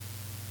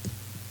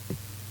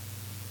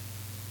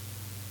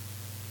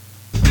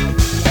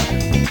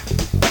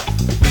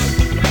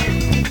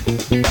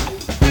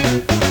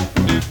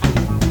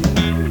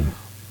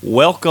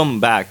Welcome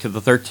back to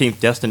the 13th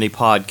Destiny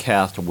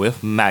podcast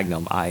with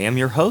Magnum. I am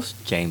your host,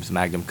 James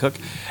Magnum Cook,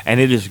 and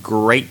it is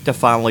great to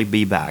finally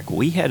be back.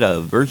 We had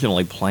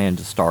originally planned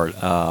to start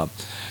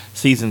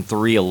season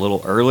 3 a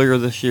little earlier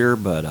this year,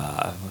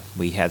 but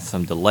we had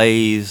some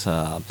delays.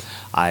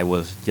 I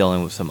was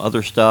dealing with some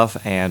other stuff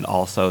and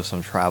also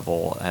some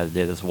travel I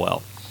did as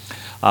well.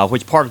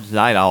 Which part of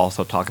tonight I'll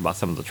also talk about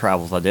some of the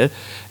travels I did.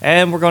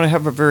 And we're going to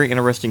have a very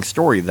interesting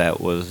story that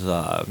was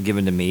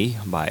given to me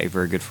by a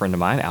very good friend of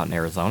mine out in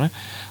Arizona.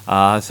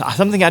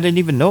 Something I didn't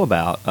even know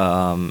about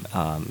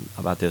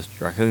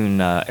this Raccoon,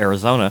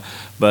 Arizona.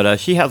 But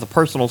she has a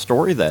personal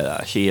story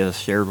that she has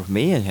shared with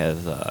me and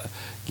has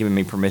given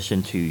me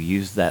permission to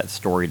use that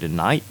story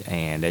tonight.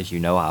 And as you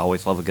know, I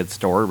always love a good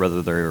story,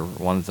 whether they're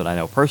ones that I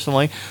know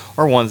personally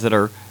or ones that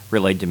are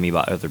relayed to me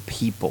by other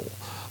people.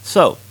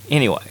 So,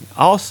 anyway,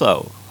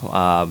 also,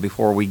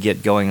 before we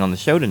get going on the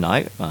show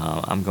tonight,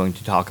 I'm going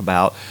to talk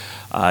about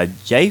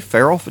Jay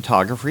Farrell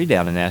Photography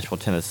down in Nashville,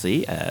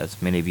 Tennessee.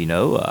 As many of you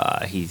know,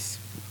 he's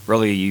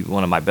really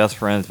one of my best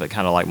friends, but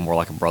kind of more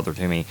like a brother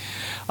to me.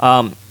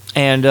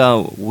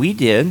 We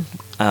did,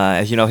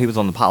 as you know, he was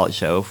on the pilot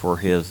show for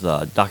his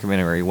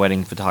documentary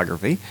wedding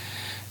photography.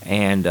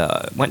 And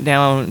went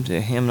down to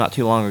him not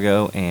too long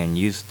ago and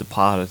used the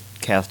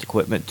podcast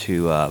equipment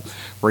to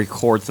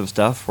record some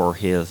stuff for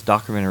his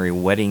documentary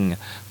wedding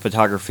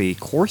photography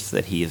course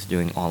that he is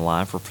doing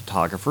online for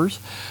photographers.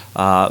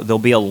 There'll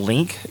be a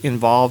link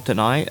involved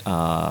tonight.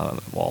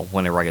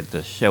 Whenever I get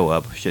the show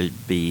up,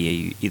 should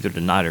be either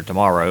tonight or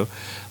tomorrow.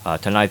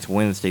 Tonight's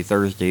Wednesday.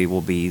 Thursday will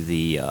be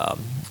the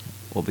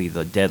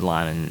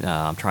deadline, and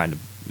I'm trying to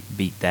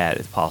beat that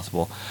as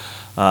possible.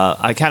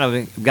 I kind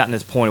of gotten to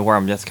this point where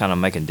I'm just kind of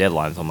making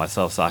deadlines on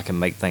myself so I can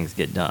make things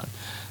get done.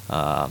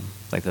 I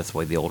think that's the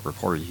way the old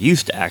reporters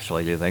used to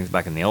actually do things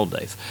back in the old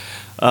days.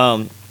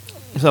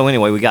 So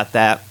anyway, we got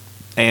that,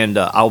 and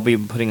I'll be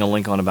putting a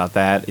link on about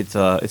that.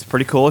 It's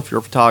pretty cool if you're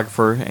a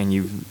photographer and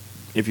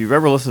if you've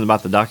ever listened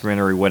about the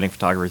documentary wedding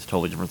photography. It's a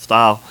totally different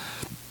style.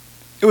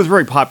 It was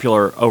very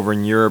popular over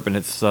in Europe, and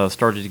it's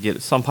started to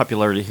get some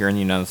popularity here in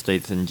the United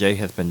States, and Jay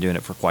has been doing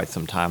it for quite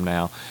some time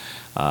now.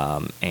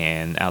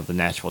 And out of the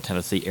Nashville,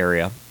 Tennessee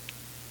area.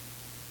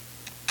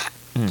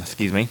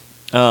 Excuse me.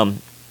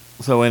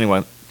 So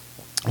anyway,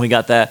 we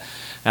got that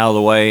out of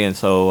the way, and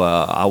so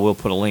I will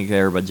put a link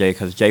there by Jay,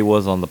 because Jay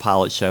was on the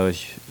pilot show,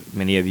 as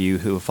many of you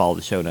who have followed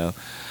the show know.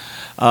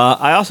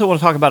 I also want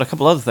to talk about a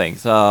couple other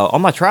things.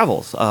 On my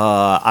travels,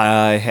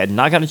 I had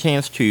not gotten a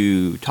chance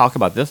to talk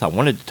about this. I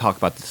wanted to talk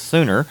about this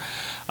sooner,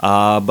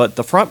 but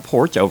the Front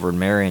Porch over in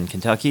Marion,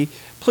 Kentucky,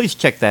 please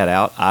check that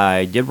out.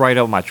 I did write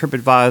on my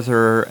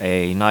TripAdvisor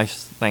a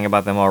nice thing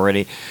about them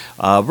already.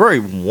 Very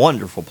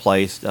wonderful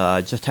place.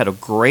 Just had a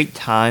great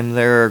time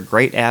there.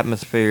 Great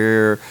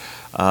atmosphere.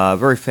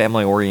 Very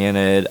family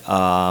oriented.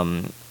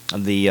 One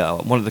of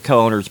the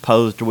co-owners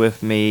posed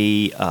with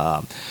me.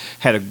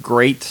 Had a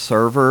great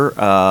server.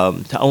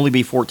 To only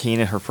be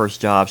 14 in her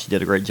first job, she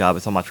did a great job.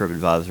 It's on my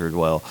TripAdvisor as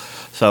well.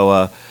 So,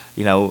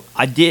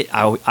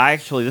 I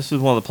actually, this is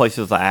one of the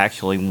places I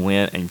actually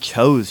went and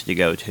chose to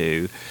go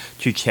to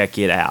check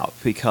it out,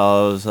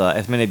 because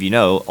as many of you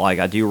know,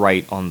 I do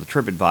write on the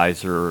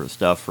TripAdvisor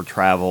stuff for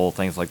travel,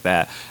 things like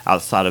that,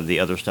 outside of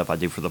the other stuff I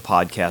do for the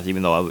podcast,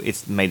 even though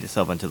it's made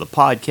itself into the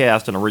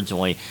podcast, and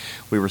originally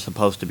we were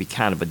supposed to be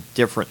kind of a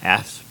different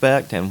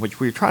aspect, and which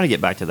we were trying to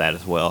get back to that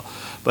as well.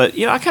 But,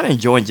 I kind of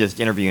enjoy just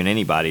interviewing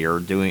anybody or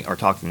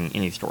talking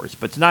any stories.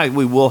 But tonight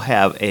we're going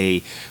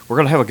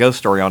to have a ghost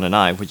story on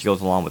tonight, which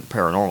goes along with the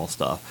paranormal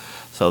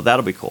stuff. So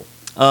that'll be cool.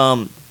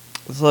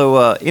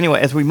 Anyway,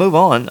 as we move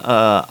on,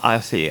 I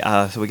see.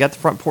 So we got the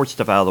Front Porch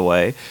stuff out of the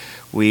way.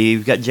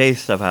 We've got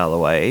Jay's stuff out of the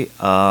way.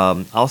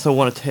 I also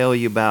want to tell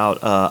you about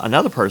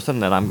another person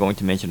that I'm going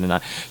to mention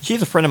tonight.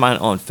 She's a friend of mine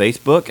on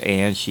Facebook,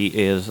 and she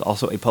is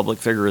also a public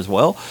figure as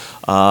well.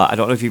 I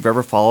don't know if you've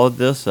ever followed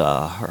this.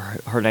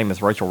 Her name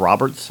is Rachel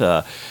Roberts.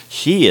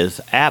 She is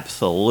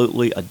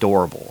absolutely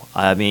adorable.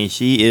 I mean,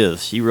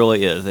 she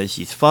really is. And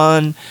she's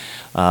fun.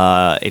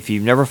 If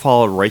you've never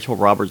followed Rachel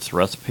Roberts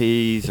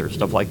recipes or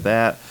stuff like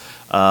that,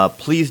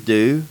 please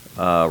do.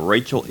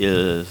 Rachel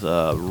is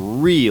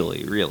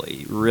really,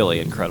 really, really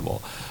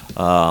incredible.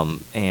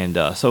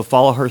 So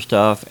follow her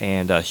stuff,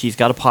 and she's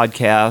got a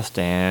podcast,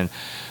 and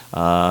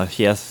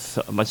she has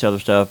a bunch of other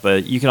stuff,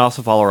 but you can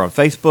also follow her on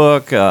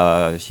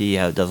Facebook. She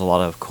does a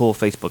lot of cool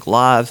Facebook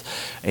Lives,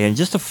 and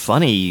just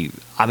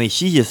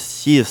she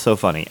is so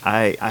funny.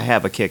 I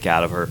have a kick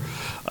out of her.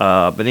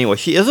 But anyway,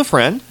 she is a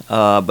friend,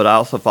 but I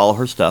also follow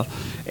her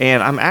stuff.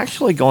 And I'm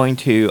actually going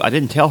to, I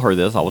didn't tell her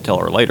this, I will tell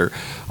her later.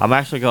 I'm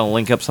actually going to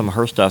link up some of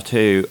her stuff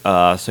too,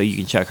 so you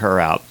can check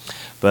her out.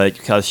 But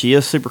because she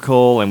is super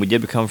cool, and we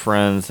did become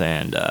friends,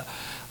 and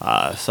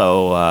I have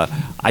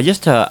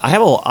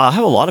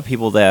a lot of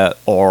people that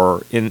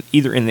are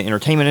either in the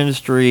entertainment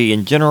industry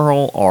in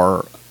general,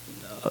 or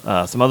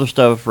some other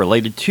stuff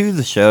related to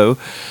the show,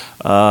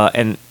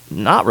 and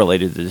not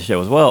related to the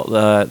show as well,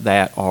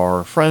 that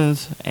are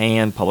friends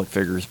and public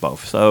figures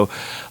both. So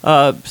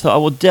I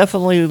will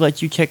definitely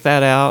let you check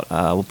that out.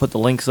 We'll put the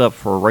links up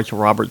for Rachel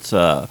Roberts.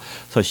 So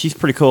she's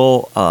pretty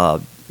cool.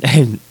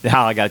 And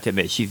now I got to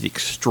admit, she's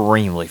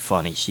extremely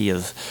funny. She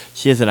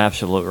is an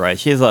absolute right.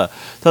 She has a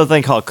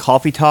thing called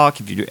Coffee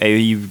Talk. If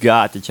you've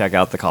got to check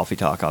out the Coffee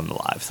Talk on the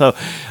live. So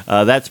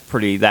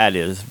that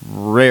is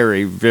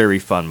very, very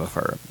fun with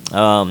her.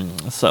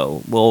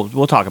 So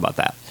we'll talk about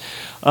that.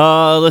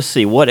 Let's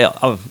see what else.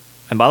 Oh,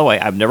 and by the way,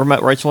 I've never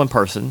met Rachel in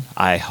person.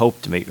 I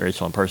hope to meet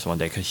Rachel in person one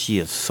day because she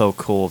is so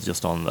cool.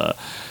 Just on the,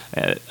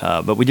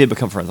 but we did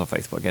become friends on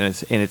Facebook,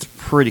 and it's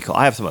pretty cool.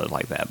 I have some others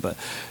like that, but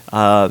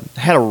I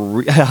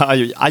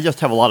just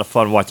have a lot of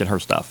fun watching her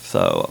stuff.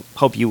 So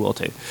hope you will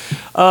too.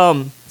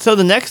 So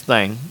the next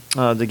thing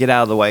to get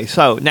out of the way.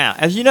 So now,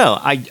 as you know,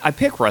 I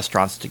pick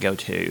restaurants to go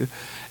to,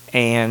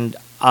 and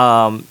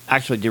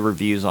actually do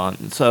reviews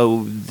on.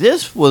 So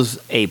this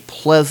was a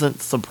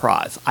pleasant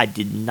surprise. I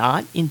did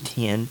not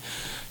intend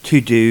to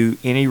do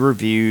any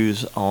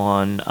reviews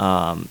on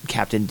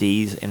Captain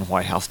D's in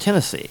White House,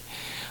 Tennessee.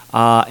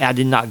 I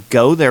did not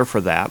go there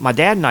for that. My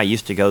dad and I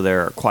used to go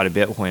there quite a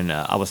bit when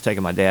I was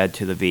taking my dad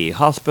to the VA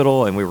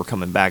hospital, and we were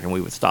coming back, and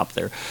we would stop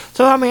there.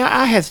 So, I mean,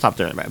 I had stopped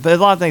there in the back. But a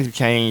lot of things have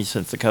changed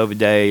since the COVID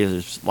days.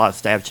 There's a lot of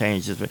staff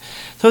changes.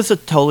 So it's a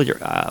totally,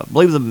 I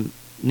believe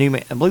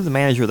the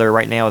manager there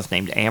right now is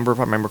named Amber, if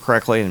I remember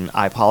correctly, and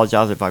I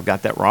apologize if I've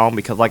got that wrong,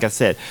 because like I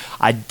said,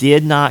 I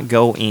did not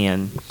go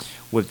in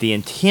with the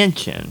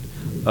intention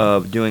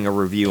of doing a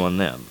review on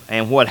them.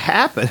 And what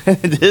happened,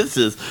 this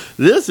is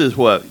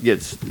what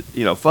gets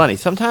funny.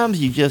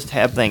 Sometimes you just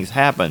have things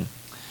happen,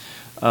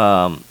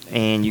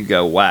 and you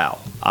go, wow,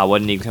 I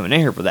wasn't even coming in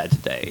here for that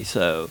today.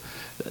 So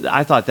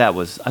I thought that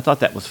was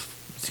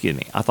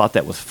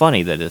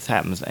funny that this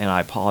happens, and I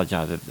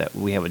apologize that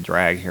we have a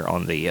drag here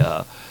on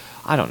the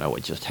I don't know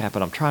what just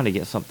happened. I'm trying to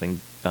get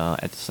something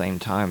at the same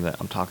time that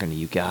I'm talking to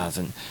you guys,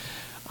 and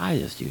I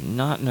just do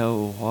not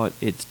know what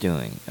it's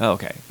doing.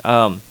 Okay.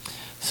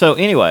 So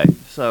anyway,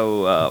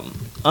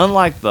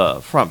 unlike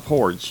the front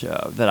porch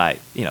that I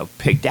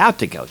picked out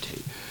to go to,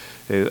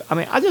 I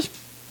mean, I just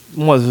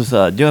was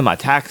doing my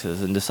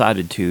taxes and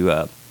decided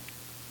to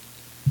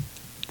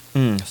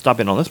stop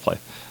in on this place,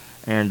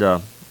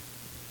 and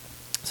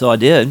so I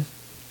did,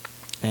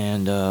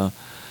 and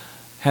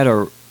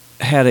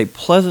had a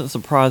pleasant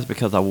surprise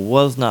because I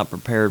was not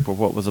prepared for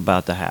what was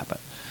about to happen.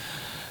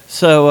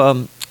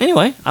 So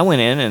anyway, I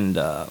went in, and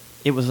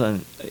it was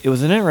an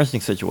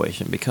interesting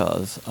situation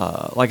because,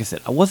 like I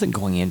said, I wasn't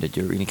going in to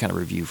do any kind of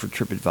review for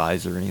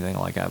TripAdvisor or anything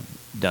like I've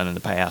done in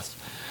the past,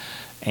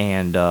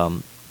 and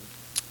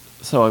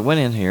so I went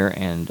in here,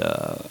 and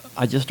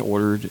I just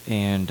ordered,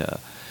 and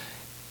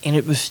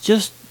it was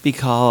just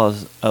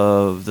because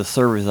of the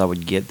service I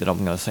would get that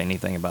I'm going to say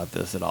anything about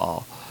this at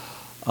all.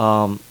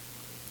 I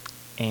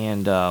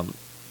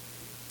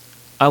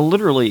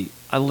literally,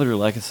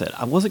 like I said,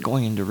 I wasn't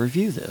going in to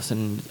review this,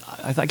 and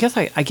I guess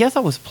I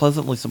was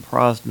pleasantly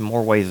surprised in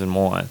more ways than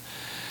one,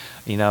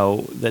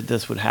 that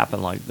this would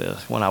happen like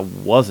this when I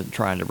wasn't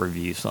trying to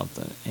review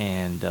something.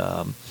 And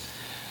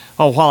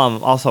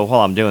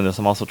while I'm doing this,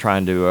 I'm also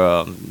trying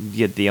to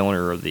get the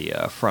owner of the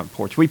front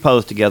porch. We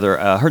posed together.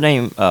 Her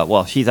name,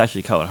 she's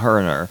actually Cohen. Her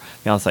and her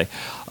fiance.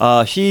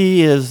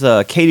 She is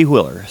Katie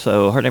Wheeler.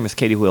 So her name is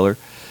Katie Wheeler.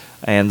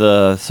 And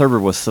the server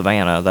was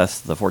Savannah. That's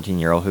the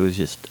 14-year-old who is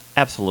just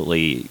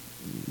absolutely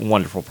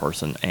wonderful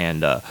person,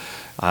 and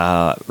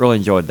really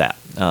enjoyed that.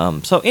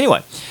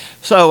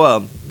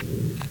 So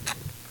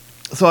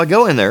I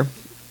go in there,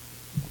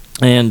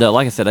 and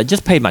like I said, I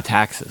just paid my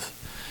taxes.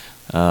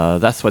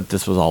 That's what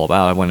this was all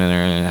about. I went in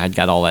there and I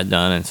got all that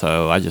done, and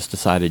so I just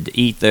decided to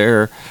eat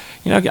there.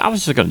 I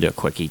was just going to do a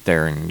quick eat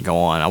there and go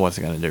on. I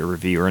wasn't going to do a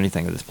review or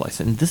anything of this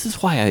place, and this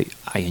is why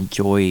I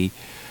enjoy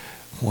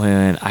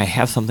when I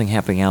have something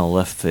happening out of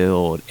left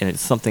field, and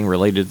it's something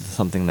related to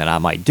something that I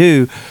might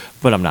do,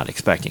 but I'm not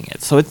expecting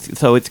it. So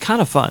it's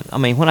kind of fun. I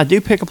mean, when I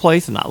do pick a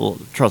place, and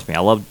trust me, I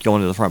love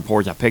going to the front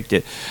porch. I picked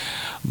it,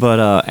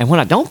 but and when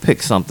I don't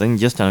pick something,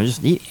 just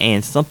eat,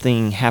 and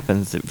something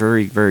happens, at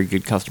very, very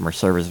good customer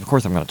service. Of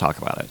course, I'm going to talk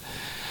about it.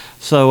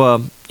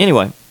 So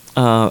anyway,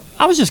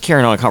 I was just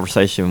carrying on a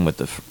conversation with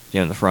the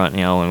front,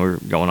 and we were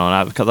going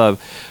on because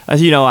as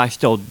you know, I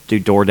still do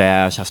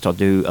DoorDash, I still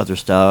do other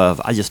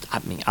stuff. I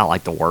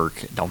like the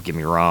work. Don't get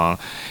me wrong,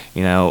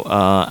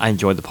 I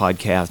enjoy the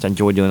podcast. I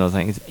enjoy doing those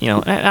things,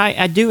 and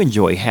I do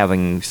enjoy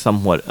having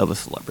somewhat of a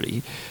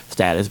celebrity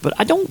status, but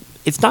I don't.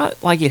 It's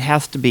not like it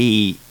has to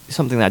be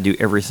something that I do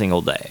every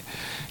single day.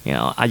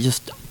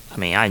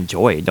 I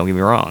enjoy it, don't get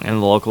me wrong. And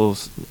the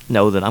locals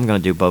know that I'm going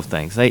to do both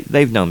things.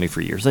 They've known me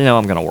for years. They know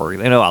I'm going to work.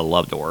 They know I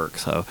love to work.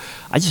 So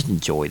I just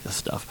enjoy this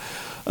stuff.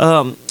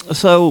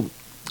 So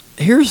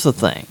here's the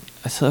thing.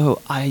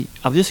 So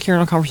I'm just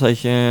carrying on a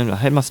conversation. I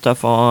had my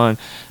stuff on.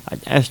 I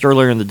asked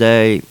earlier in the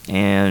day,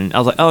 and I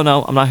was like, oh,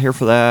 no, I'm not here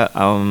for that.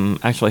 I'm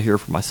actually here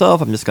for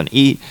myself. I'm just going to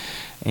eat,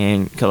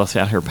 and because I was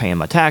out here paying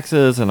my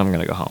taxes, and I'm going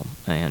to go home.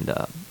 And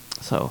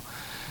so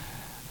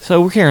So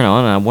we're carrying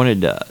on, and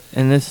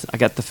I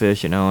got the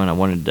fish, and I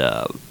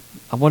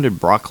wanted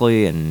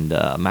broccoli and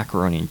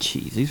macaroni and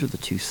cheese. These were the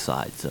two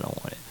sides that I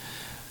wanted.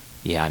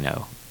 Yeah, I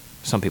know.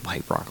 Some people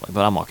hate broccoli,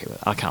 but I'm okay with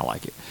it. I kind of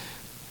like it.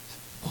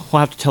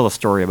 I'll have to tell a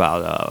story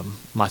about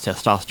my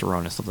testosterone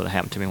and something that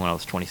happened to me when I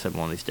was 27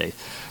 one of these days.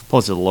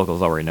 Most of the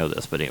locals already know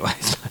this, but anyway,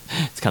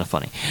 it's kind of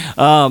funny.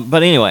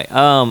 But anyway,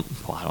 well,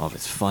 I don't know if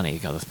it's funny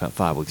because I spent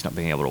 5 weeks not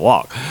being able to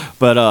walk.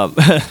 But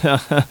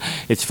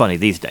it's funny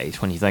these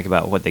days when you think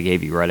about what they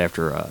gave you right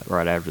after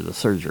the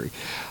surgery.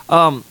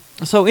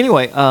 So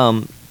anyway,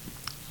 so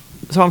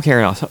I'm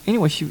carrying on. So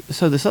anyway,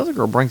 so this other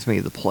girl brings me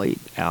the plate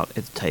out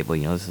at the table.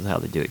 This is how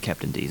they do it,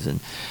 Captain D's, and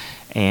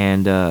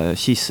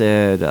she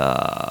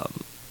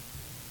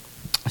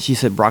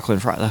said broccoli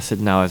and fries. I said,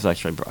 no, it's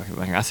actually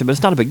broccoli. I said, but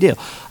it's not a big deal.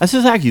 I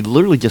said, Zach, you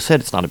literally just said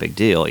it's not a big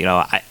deal.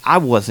 I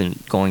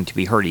wasn't going to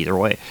be hurt either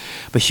way.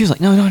 But she was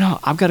like, no,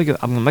 I've got to go.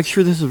 I'm going to make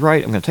sure this is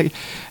right. I'm going to take it.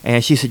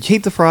 And she said,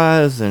 keep the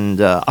fries,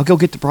 and I'll go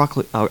get the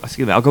broccoli.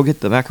 I'll go get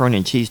the macaroni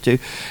and cheese, too.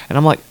 And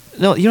I'm like,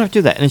 no, you don't have to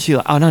do that. And she's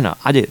like, oh, no,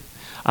 I do.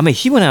 I mean,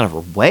 she went out of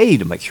her way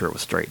to make sure it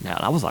was straightened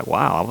out. I was like,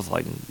 wow. I was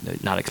like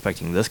not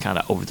expecting this kind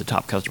of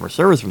over-the-top customer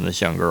service from this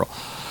young girl.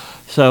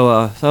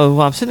 So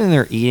I'm sitting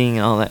there eating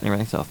and all that and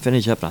everything. So I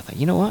finish up and I think,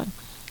 you know what?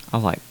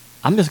 I'm like,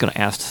 I'm just going to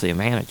ask to see a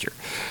manager,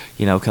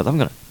 because I'm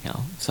going to,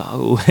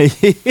 so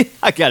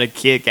I got a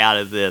kick out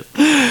of this.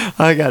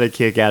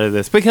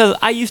 Because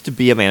I used to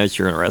be a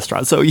manager in a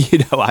restaurant. So,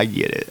 I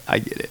get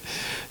it.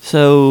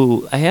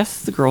 So I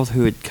asked the girl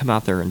who had come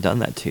out there and done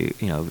that too,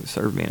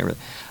 served me and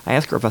everything. I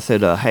asked her if I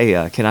said,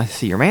 hey, can I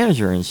see your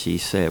manager? And she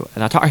said,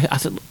 and I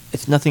said,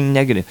 it's nothing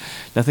negative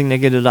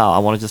at all. I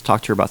want to just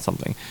talk to her about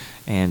something.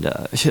 And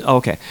she said, oh,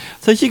 okay.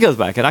 So she goes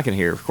back, and I can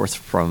hear, of course,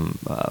 from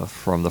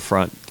the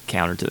front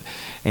counter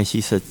and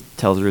she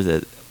tells her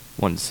that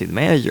wanted to see the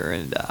manager,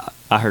 and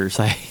I heard her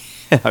say,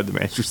 I heard the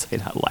manager say,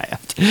 and I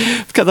laughed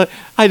because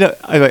I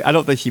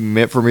don't think she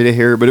meant for me to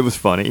hear, but it was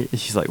funny. And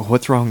she's like, well,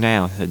 what's wrong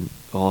now? I said,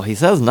 well, he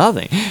says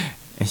nothing.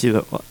 And she's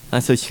like, well,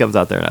 and so she comes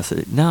out there, and I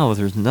said, no,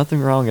 there's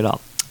nothing wrong at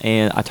all.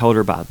 And I told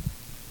her about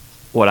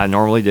what I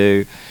normally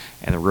do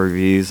and the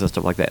reviews and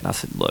stuff like that. And I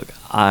said, look,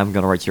 I'm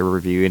going to write you a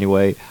review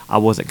anyway. I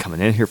wasn't coming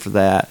in here for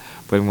that,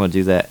 but I'm going to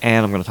do that.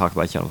 And I'm going to talk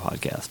about you on the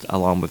podcast,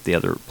 along with the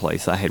other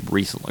place I had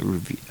recently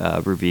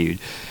reviewed.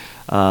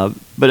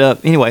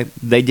 But anyway,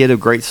 they did a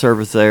great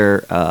service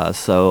there.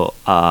 So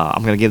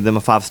I'm going to give them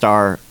a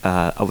 5-star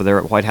over there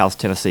at White House,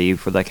 Tennessee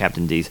for the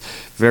Captain D's.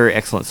 Very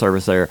excellent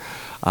service there.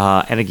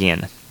 And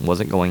again,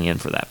 wasn't going in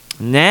for that.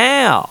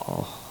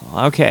 Now,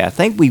 okay, I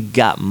think we've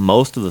got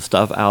most of the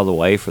stuff out of the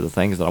way for the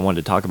things that I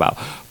wanted to talk about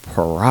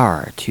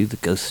prior to the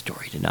ghost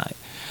story tonight.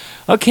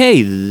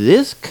 Okay,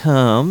 this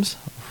comes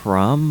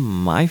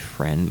from my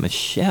friend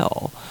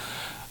Michelle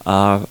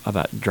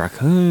about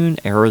Dracoon,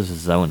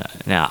 Arizona.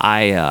 Now,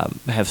 I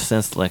have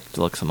since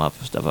looked some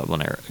stuff up on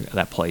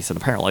that place, and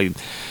apparently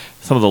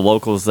some of the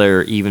locals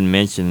there even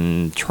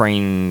mentioned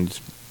trains,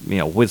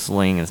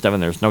 whistling and stuff,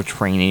 and there's no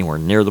train anywhere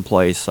near the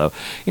place. So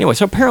anyway,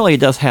 so apparently it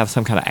does have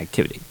some kind of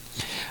activity.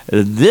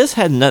 This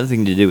had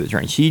nothing to do with the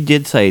train. She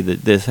did say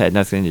that this had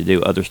nothing to do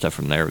with other stuff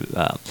from there.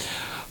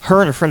 Her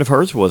and a friend of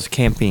hers was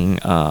camping,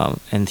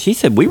 and she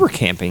said we were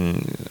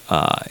camping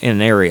in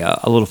an area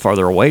a little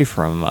farther away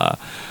from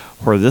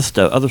where this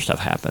other stuff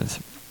happens.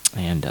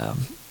 And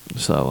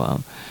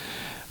so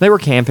they were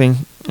camping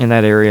in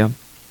that area.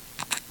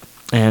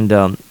 And,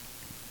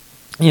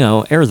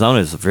 Arizona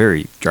is a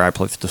very dry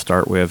place to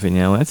start with. And,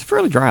 it's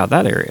fairly dry out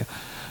that area.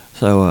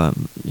 So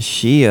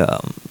she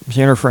and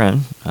her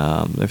friend,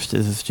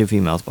 there's 2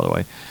 females, by the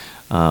way,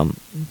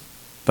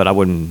 but I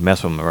wouldn't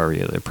mess with them over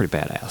here. They're pretty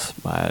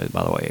badass, by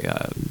the way.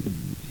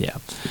 Yeah.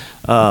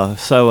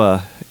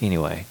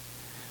 Anyway,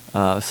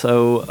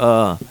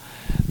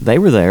 they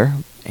were there,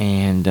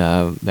 and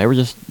they were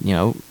just,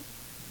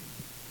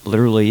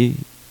 literally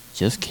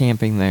just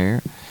camping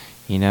there,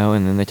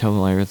 and then they told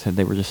me later that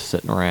they were just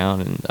sitting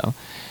around,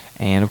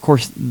 and of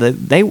course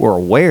they were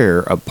aware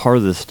of part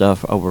of the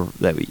stuff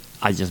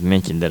I just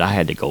mentioned that I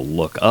had to go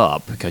look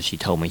up because she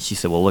told me. She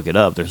said, well, look it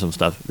up. There's some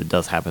stuff that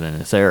does happen in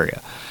this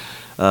area.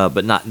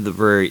 But not in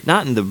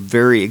the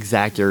very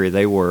exact area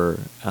they were.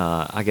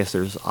 I guess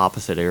there's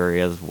opposite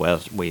areas,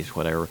 west,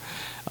 whatever,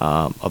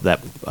 of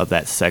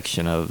that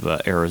section of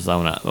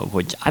Arizona,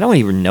 which I don't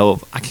even know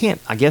if I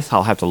can't. I guess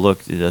I'll have to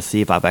look to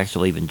see if I've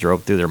actually even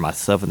drove through there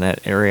myself in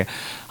that area.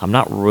 I'm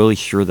not really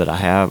sure that I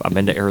have. I've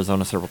been to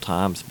Arizona several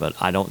times, but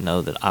I don't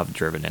know that I've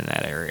driven in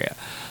that area.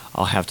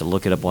 I'll have to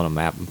look it up on a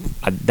map.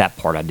 That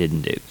part I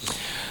didn't do.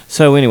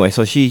 So anyway,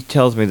 so she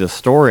tells me the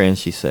story, and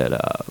she said,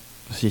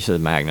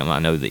 Magnum, I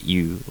know that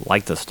you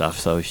like this stuff,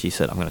 so she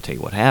said, I'm going to tell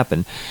you what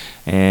happened.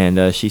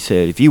 And she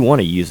said, if you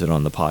want to use it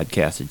on the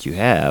podcast that you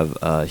have,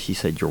 she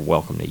said, you're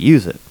welcome to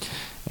use it.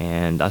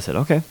 And I said,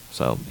 okay.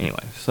 So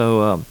anyway,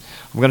 I'm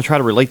going to try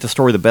to relate the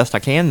story the best I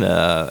can.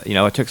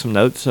 I took some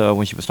notes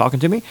when she was talking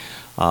to me.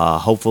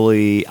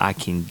 Hopefully I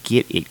can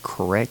get it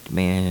correct,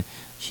 man.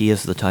 she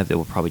is the type that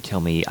would probably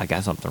tell me I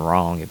got something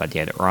wrong if I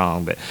did it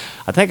wrong. But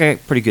I think I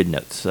got pretty good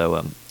notes.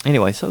 So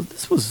anyway, so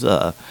this was.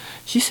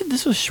 She said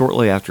this was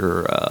shortly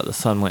after the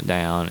sun went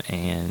down,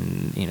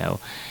 and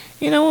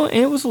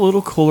it was a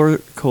little cooler.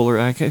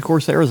 Of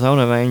course,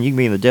 Arizona, man, you can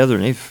be in the desert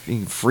and it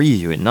can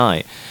freeze you at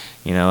night,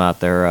 out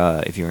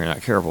there if you're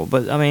not careful.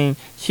 But I mean,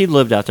 she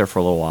lived out there for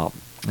a little while,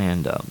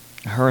 and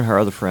her and her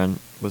other friend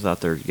was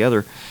out there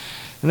together,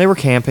 and they were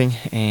camping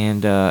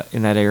and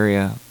in that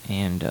area.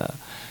 And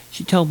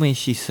she told me,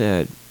 she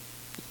said,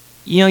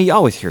 you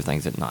always hear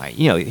things at night.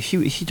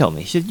 She told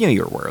me, she said,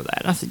 you're aware of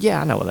that. And I said,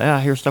 yeah, I know that. I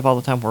hear stuff all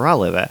the time where I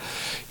live at,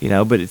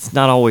 but it's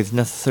not always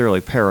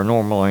necessarily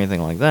paranormal or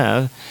anything like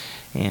that.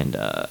 And,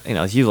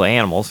 it's usually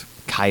animals,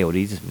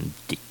 coyotes,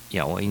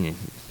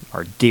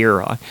 or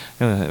deer.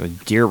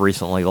 Deer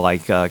recently,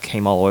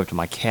 came all the way up to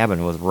my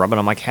cabin, was rubbing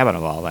on my cabin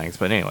of all things.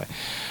 But anyway,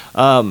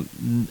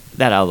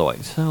 that out of the way.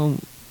 So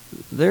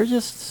they're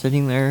just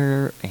sitting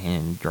there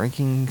and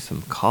drinking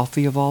some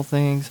coffee of all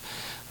things.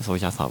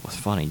 Which I thought was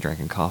funny,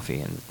 drinking coffee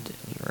in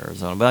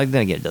Arizona. But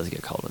then again, it does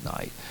get cold at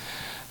night.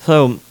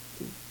 So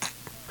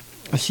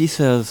she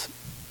says,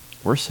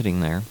 we're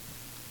sitting there,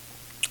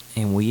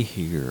 and we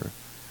hear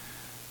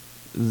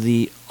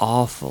the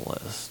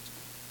awfulest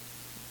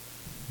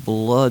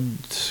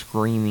blood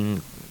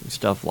screaming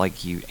stuff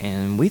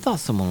and we thought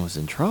someone was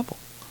in trouble.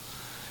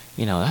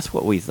 That's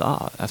what we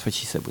thought. That's what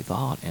she said we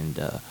thought. And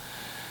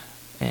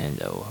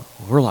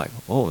we're like,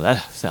 oh,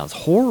 that sounds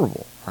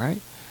horrible, right?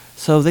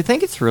 So they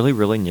think it's really,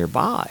 really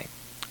nearby.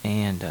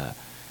 And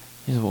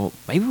he said, well,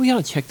 maybe we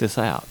ought to check this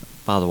out.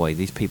 By the way,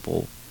 these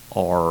people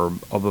are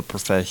of a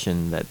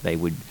profession that they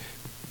would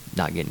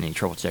not get in any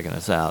trouble checking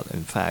us out.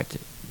 In fact,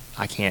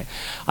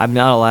 I'm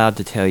not allowed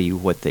to tell you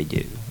what they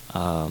do.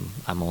 I'm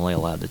only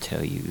allowed to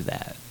tell you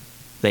that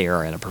they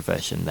are in a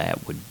profession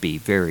that would be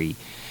very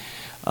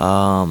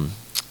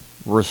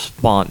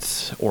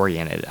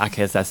response-oriented. I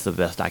guess that's the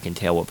best I can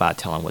tell without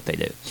telling what they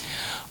do.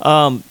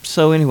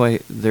 So anyway,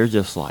 they're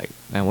just like,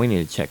 man, we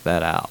need to check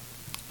that out.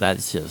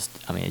 That's just,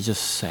 it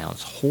just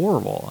sounds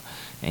horrible.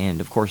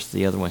 And of course,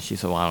 the other one, she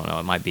said, well, I don't know,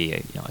 it might be,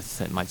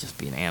 it might just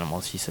be an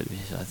animal. She said,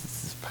 this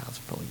sounds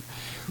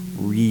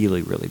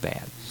really, really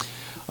bad.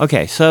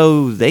 Okay,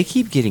 so they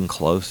keep getting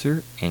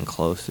closer and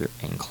closer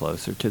and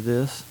closer to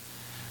this.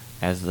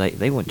 As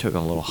they took a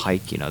little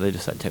hike, they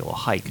decided to take a little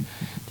hike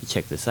to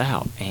check this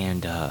out.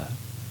 And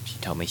she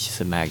told me, she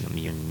said, Magnum,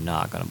 you're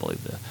not going to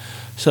believe this.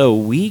 So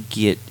we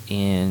get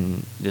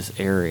in this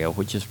area,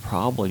 which is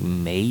probably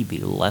maybe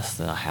less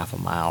than a half a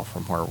mile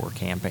from where we're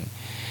camping.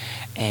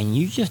 And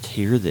you just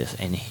hear this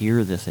and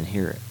hear this and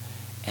hear it.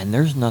 And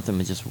there's nothing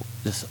but just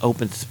this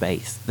open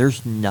space.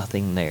 There's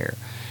nothing there.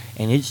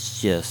 And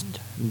it's just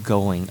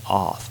going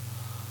off.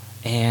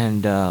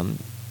 And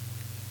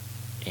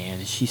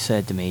she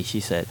said to me, she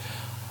said,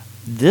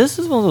 this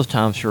is one of those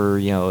times where,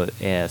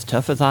 as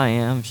tough as I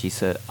am, she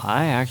said,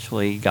 I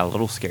actually got a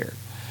little scared.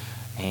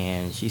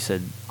 And she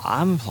said,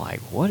 I'm like,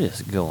 what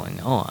is going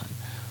on?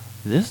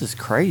 This is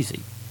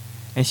crazy.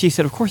 And she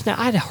said, of course, now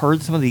I'd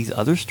heard some of these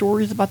other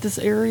stories about this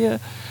area,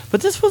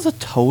 but this was a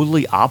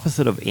totally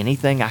opposite of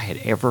anything I had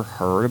ever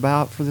heard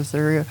about for this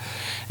area.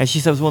 And she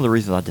said it was one of the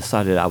reasons I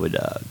decided I would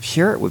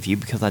share it with you,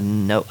 because I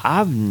know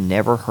I've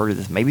never heard of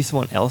this. Maybe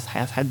someone else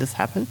has had this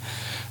happen.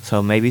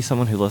 So maybe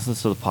someone who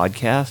listens to the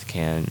podcast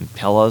can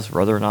tell us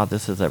whether or not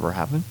this has ever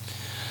happened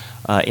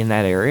in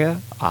that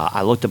area.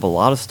 I looked up a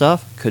lot of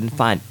stuff, couldn't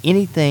find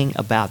anything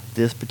about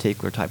this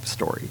particular type of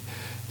story.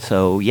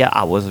 So, yeah,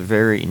 I was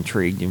very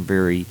intrigued and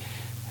very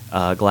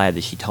glad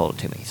that she told it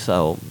to me.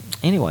 So,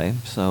 anyway,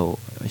 so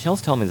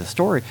Michelle's telling me the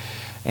story,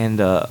 and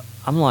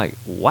I'm like,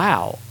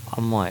 wow.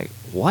 I'm like,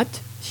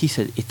 what? She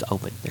said, it's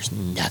open. There's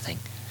nothing.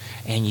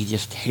 And you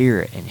just hear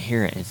it, and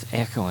it's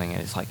echoing,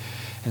 and it's like,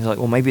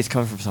 well, maybe it's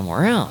coming from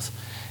somewhere else.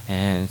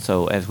 And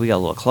so as we got a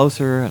little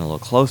closer and a little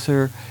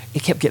closer,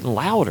 it kept getting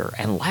louder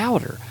and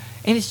louder.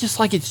 And it's just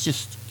like it's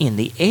just in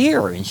the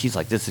air. And she's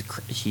like,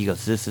 she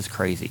goes, this is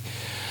crazy.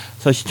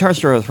 So she turns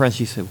to her other friend.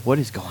 She said, what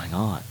is going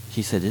on?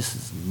 She said, this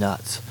is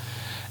nuts.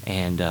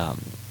 And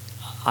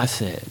I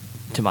said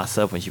to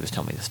myself when she was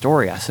telling me the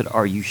story, I said,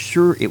 are you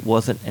sure it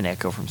wasn't an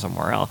echo from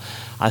somewhere else?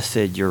 I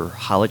said, you're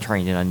highly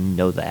trained and I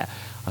know that.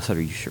 I said,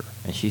 are you sure?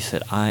 And she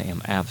said, I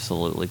am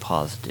absolutely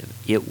positive.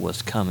 It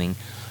was coming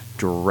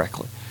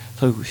directly.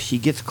 So she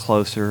gets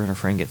closer and her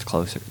friend gets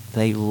closer.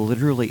 They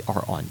literally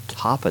are on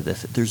top of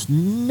this. There's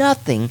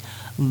nothing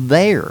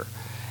there.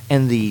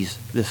 And the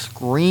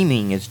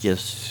screaming is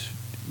just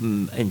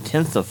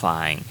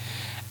intensifying.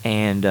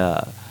 And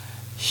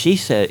she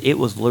said it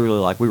was literally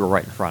like we were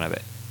right in front of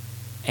it.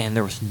 And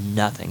there was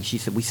nothing. She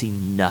said, we see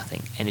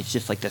nothing. And it's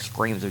just like the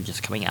screams are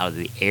just coming out of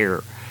the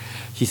air.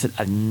 She said,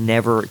 I've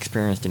never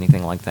experienced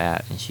anything like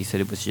that. And she said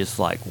it was just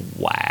like,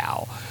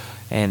 wow.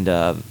 And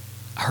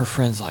her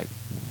friend's like,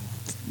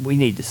 we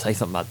need to say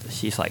something about this.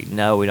 She's like,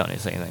 no, we don't need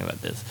to say anything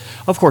about this.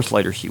 Of course,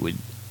 later she would,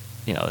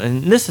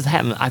 and this has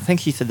happened. I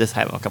think she said this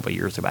happened a couple of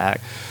years back.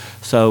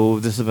 So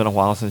this has been a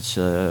while since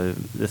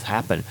this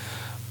happened.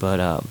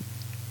 But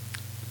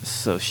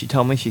so she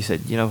told me, she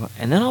said,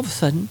 and then all of a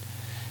sudden,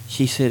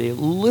 She said it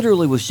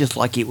literally was just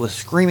like it was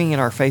screaming in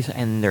our face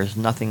and there's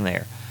nothing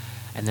there.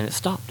 And then it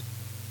stopped.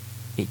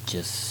 It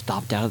just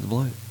stopped out of the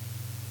blue.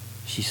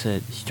 She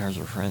said, she turns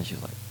to her friend, she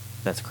was like,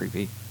 that's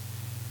creepy.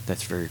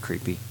 That's very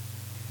creepy.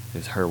 It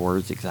was her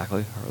words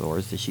exactly, the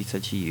words that she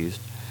said she used.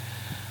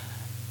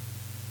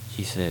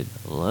 She said,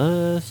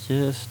 let's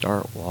just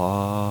start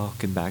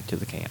walking back to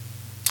the camp.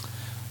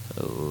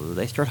 So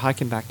they start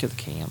hiking back to the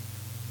camp,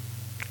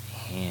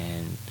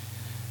 and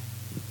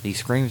these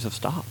screams have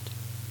stopped.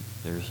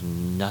 There's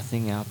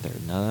nothing out there.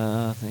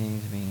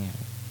 Nothing's being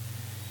happened.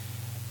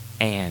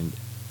 And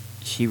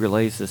she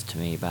relays this to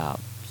me about,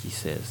 she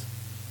says,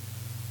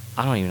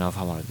 I don't even know if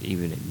I want to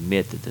even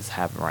admit that this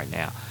happened right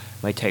now.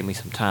 It may take me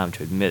some time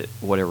to admit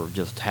whatever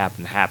just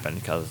happened,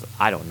 because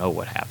I don't know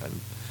what happened.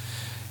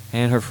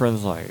 And her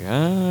friend's like,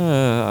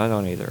 I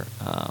don't either.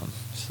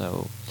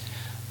 So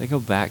they go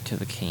back to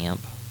the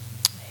camp,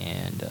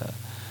 and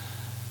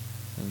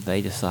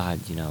they decide,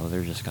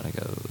 they're just gonna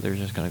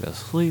go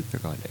sleep. They're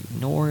going to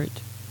ignore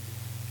it,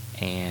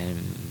 and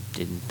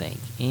didn't think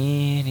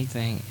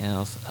anything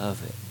else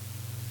of it.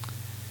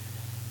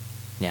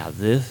 Now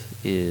this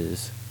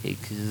is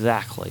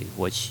exactly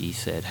what she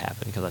said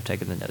happened, because I've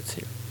taken the notes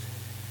here.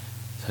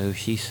 So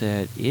she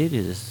said it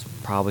is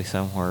probably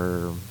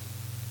somewhere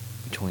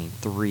between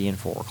 3 and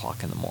 4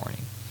 o'clock in the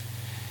morning.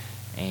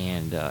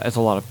 And as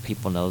a lot of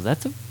people know,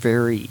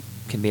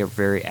 can be a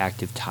very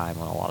active time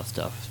on a lot of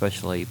stuff,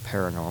 especially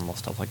paranormal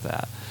stuff like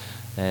that.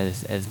 That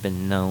has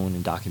been known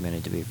and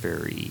documented to be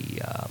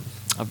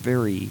a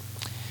very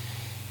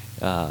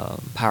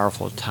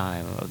powerful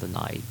time of the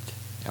night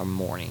or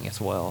morning as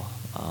well.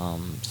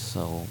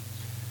 So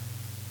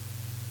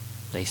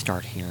they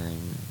start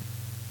hearing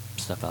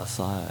stuff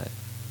outside,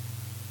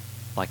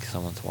 like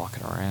someone's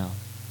walking around.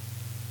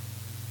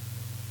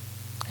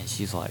 And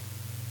she's like,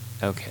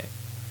 okay,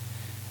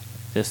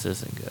 this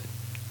isn't good.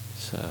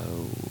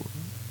 So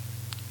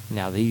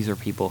now these are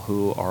people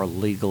who are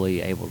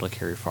legally able to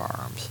carry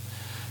firearms.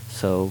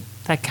 So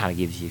that kind of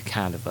gives you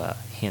kind of a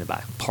hint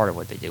about part of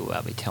what they do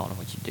without me telling them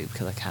what you do,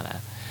 because I kind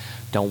of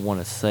don't want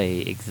to say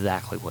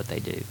exactly what they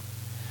do.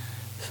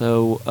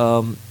 So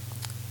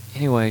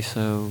anyway,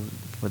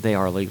 but they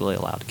are legally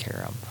allowed to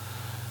carry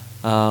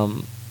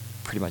them.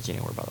 Pretty much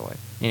anywhere, by the way.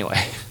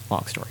 Anyway,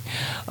 long story.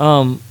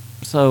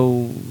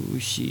 So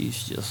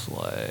she's just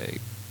like,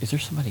 is there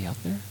somebody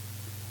out there?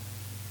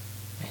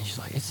 And she's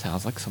like, it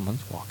sounds like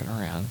someone's walking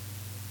around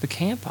the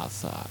camp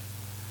outside.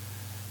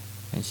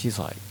 And she's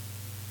like,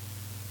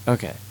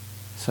 okay,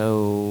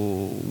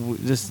 so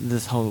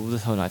this whole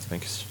night's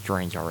been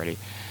strange already.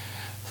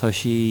 So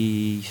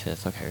she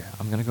says, okay,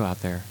 I'm gonna go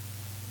out there.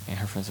 And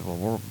her friend said,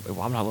 well,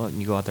 I'm not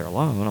letting you go out there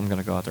alone. I'm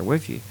gonna go out there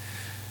with you.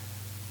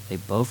 They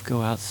both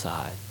go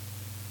outside,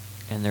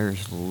 and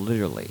there's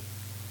literally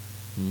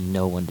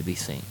no one to be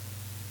seen.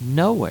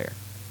 Nowhere.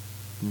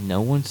 No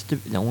one's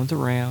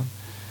around.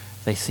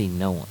 They see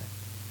no one.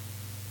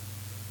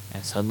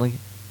 And suddenly,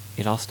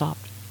 it all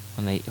stopped.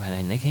 When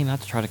they came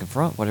out to try to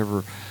confront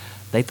whatever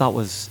they thought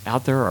was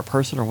out there, or a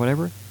person or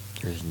whatever,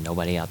 there's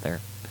nobody out there.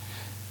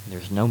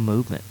 There's no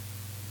movement.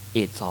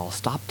 It's all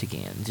stopped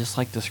again, just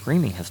like the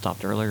screaming had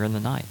stopped earlier in the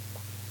night.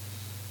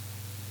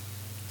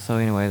 So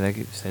anyway,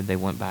 they said they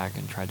went back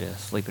and tried to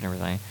sleep and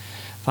everything.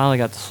 Finally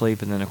got to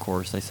sleep, and then of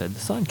course they said the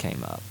sun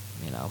came up.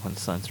 When the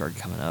sun started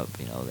coming up,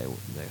 they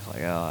was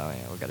like, oh,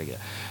 we got to get.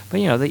 But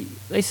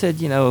they said,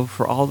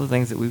 for all the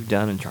things that we've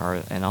done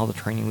and all the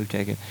training we've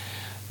taken,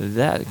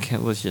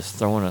 that was just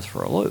throwing us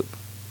for a loop.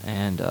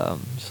 And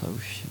so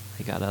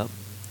they got up,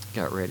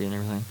 got ready and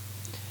everything.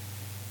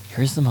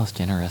 Here's the most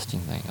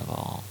interesting thing of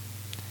all.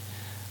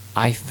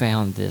 I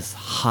found this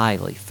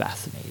highly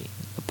fascinating,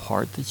 the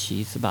part that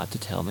she's about to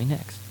tell me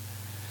next.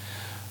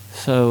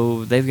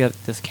 So they've got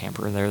this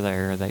camper. They're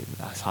there.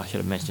 I should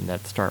have mentioned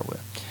that to start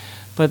with.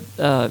 But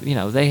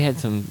they had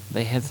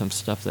some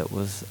stuff that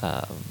was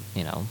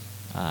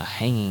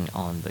hanging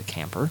on the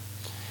camper.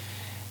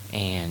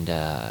 And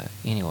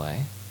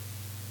anyway,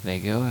 they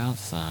go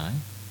outside.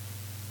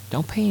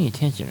 Don't pay any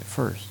attention at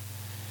first.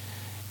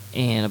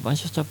 And a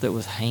bunch of stuff that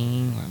was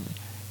hanging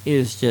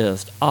is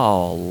just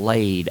all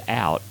laid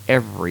out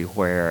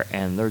everywhere,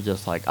 and they're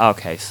just like,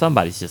 okay,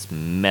 somebody's just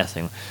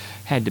messing.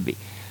 Had to be.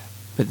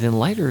 But then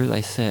later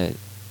they said,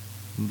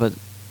 but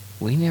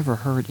we never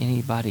heard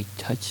anybody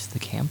touch the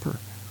camper.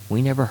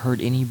 We never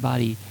heard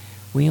anybody.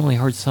 We only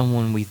heard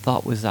someone we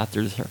thought was out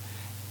there.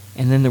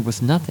 And then there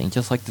was nothing,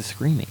 just like the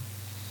screaming.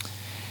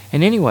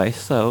 And anyway,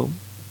 so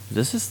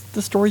this is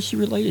the story she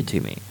related to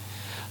me.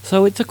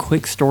 So it's a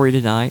quick story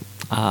tonight,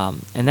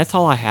 and that's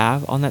all I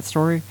have on that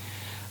story.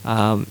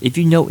 If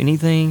you know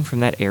anything from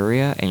that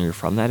area, and you're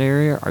from that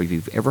area, or if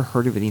you've ever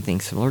heard of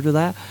anything similar to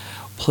that,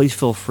 please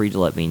feel free to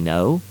let me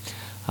know.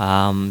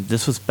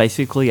 This was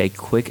basically a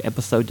quick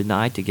episode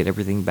tonight to get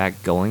everything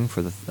back going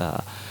for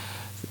the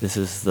This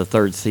is the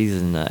third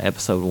season,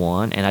 episode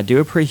 1, and I do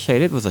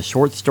appreciate it. It was a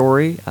short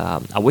story.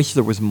 I wish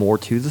there was more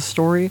to the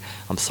story.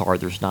 I'm sorry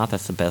there's not.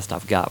 That's the best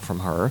I've got from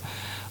her.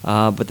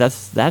 But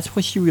that's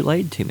what she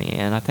relayed to me,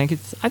 and I think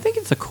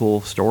it's a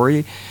cool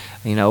story.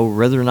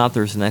 Whether or not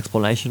there's an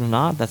explanation or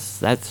not,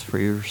 that's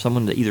for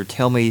someone to either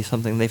tell me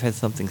something they've had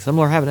something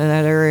similar happen in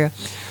that area,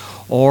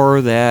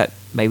 or that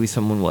maybe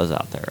someone was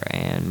out there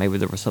and maybe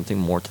there was something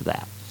more to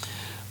that.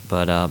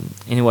 But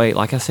anyway,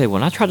 like I said,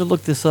 when I tried to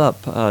look this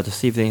up to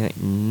see if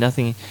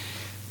nothing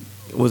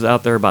was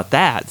out there about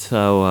that.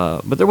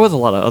 So, but there was a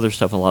lot of other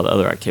stuff and a lot of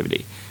other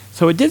activity.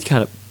 So it did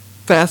kind of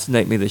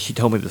fascinate me that she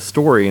told me the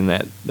story, and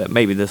that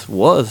maybe this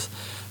was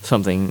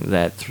something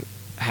that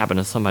happened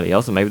to somebody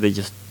else, and maybe they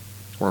just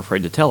were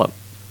afraid to tell it.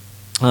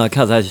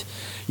 Because as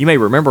you may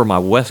remember, my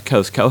West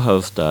Coast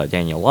co-host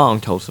Danielle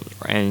Long told some,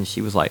 and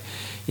she was like,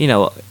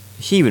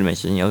 she even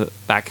mentioned,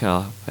 back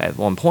at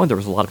one point there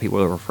was a lot of people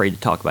that were afraid to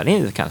talk about any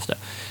of this kind of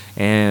stuff,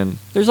 and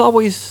there's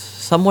always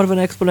somewhat of an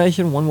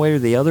explanation, one way or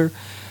the other.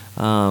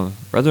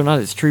 Whether or not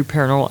it's true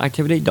paranormal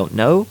activity, don't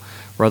know.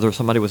 Whether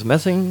somebody was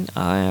missing,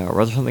 or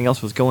whether something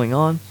else was going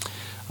on,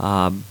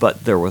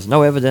 but there was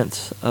no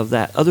evidence of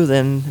that other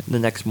than the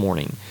next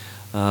morning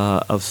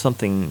of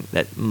something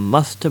that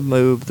must have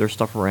moved their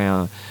stuff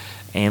around,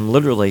 and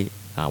literally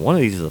one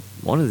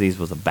of these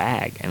was a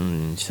bag,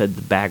 and said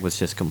the bag was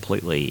just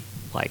completely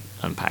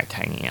unpacked,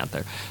 hanging out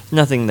there.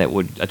 Nothing that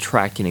would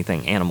attract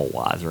anything animal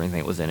wise or anything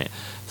that was in it,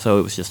 so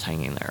it was just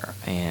hanging there.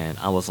 And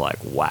I was like,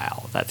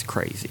 wow, that's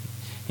crazy.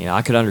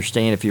 I could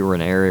understand if you were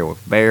in an area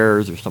with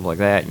bears or something like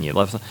that and you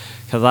left,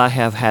 because I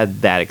have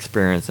had that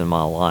experience in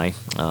my life.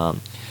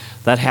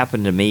 That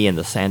happened to me in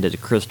the Santa de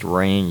Cristo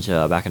Range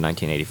back in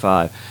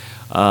 1985.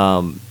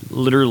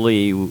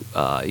 Literally, you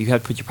had to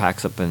put your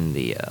packs up in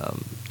the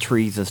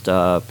trees and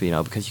stuff,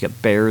 because you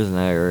got bears in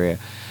that area.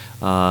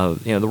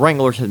 The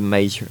Wranglers had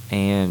made sure,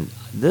 and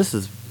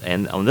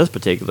on this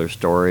particular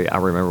story, I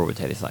remember what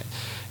Teddy said.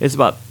 It's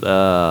about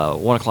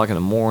 1 o'clock in the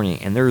morning,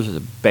 and there's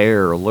a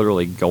bear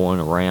literally going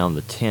around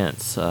the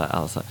tents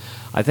outside.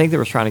 I think they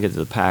were trying to get to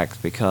the packs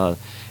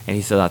and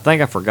he said, I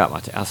think I forgot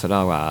my I said,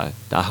 I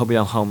hope you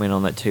don't home in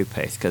on that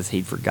toothpaste, because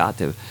he forgot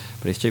to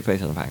put his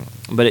toothpaste in the pack.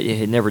 But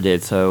it never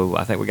did, so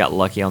I think we got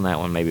lucky on that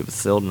one. Maybe it was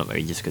sealed, and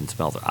maybe he just couldn't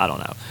smell it. I don't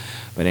know.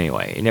 But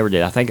anyway, it never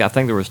did. I think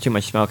there was too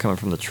much smell coming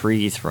from the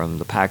trees, from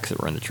the packs that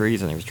were in the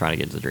trees, and he was trying to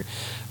get to the tree.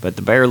 But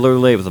the bear,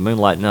 literally, it was a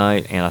moonlight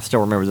night, and I still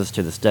remember this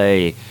to this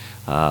day,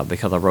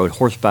 because I rode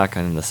horseback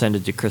on the Santa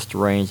de Cristo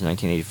Range in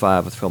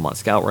 1985 with Philmont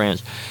Scout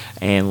Ranch,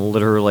 and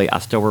literally I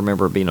still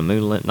remember it being a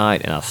moonlit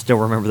night, and I still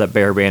remember that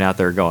bear being out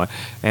there going,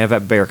 and if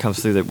that bear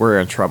comes through, that we're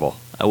in trouble.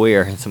 We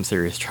are in some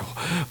serious trouble.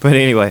 But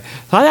anyway,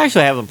 so I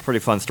actually have some pretty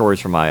fun stories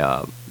from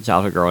my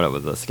childhood growing up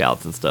with the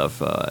Scouts and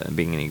stuff, and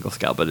being an Eagle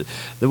Scout, but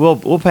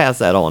we'll pass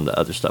that on to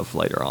other stuff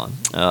later on.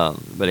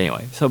 But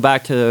anyway, so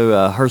back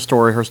to her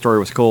story. Her story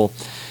was cool,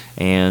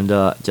 and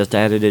just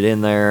added it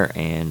in there,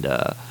 and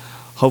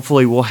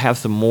hopefully we'll have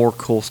some more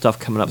cool stuff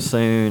coming up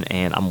soon,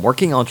 and I'm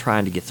working on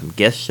trying to get some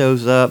guest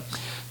shows up,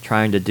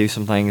 trying to do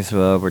some things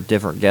with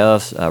different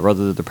guests,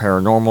 whether they're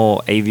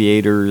paranormal,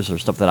 aviators, or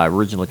stuff that I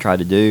originally tried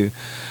to do.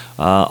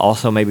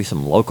 Also maybe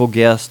some local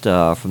guests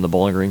from the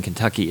Bowling Green,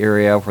 Kentucky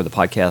area where the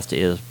podcast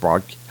is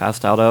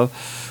broadcast out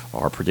of,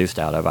 or produced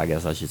out of, I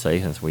guess I should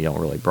say, since we don't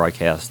really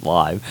broadcast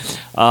live.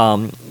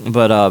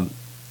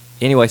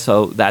 Anyway,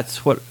 so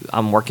that's what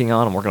I'm working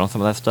on. I'm working on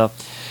some of that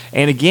stuff.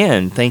 And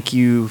again, thank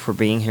you for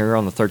being here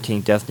on the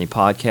 13th Destiny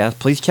podcast.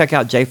 Please check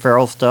out Jay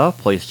Farrell's stuff.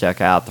 Please check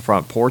out The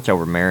Front Porch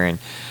over in Marion,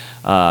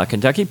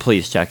 Kentucky.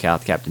 Please check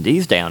out Captain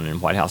D's down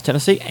in White House,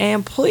 Tennessee.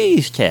 And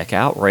please check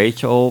out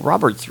Rachel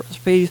Roberts'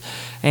 recipes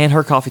and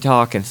her coffee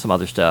talk and some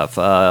other stuff.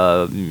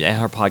 And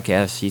her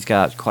podcast, she's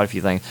got quite a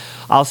few things.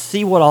 I'll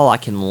see what all I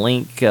can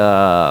link.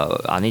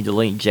 I need to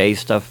link Jay's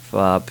stuff,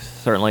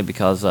 certainly,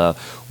 because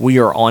we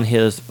are on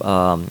his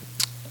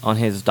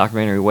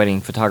documentary wedding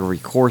photography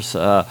course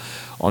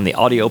on the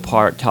audio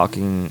part,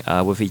 talking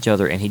with each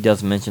other, and he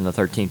does mention the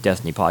 13th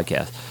Destiny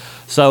podcast.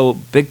 So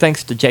big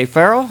thanks to Jay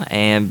Farrell,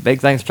 and big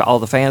thanks to all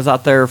the fans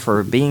out there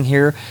for being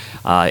here.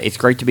 It's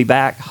great to be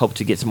back. Hope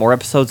to get some more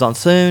episodes on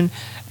soon.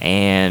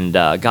 And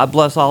God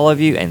bless all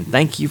of you, and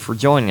thank you for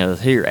joining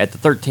us here at the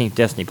 13th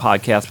Destiny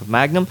podcast with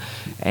Magnum.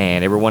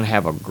 And everyone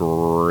have a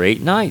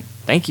great night.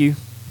 Thank you.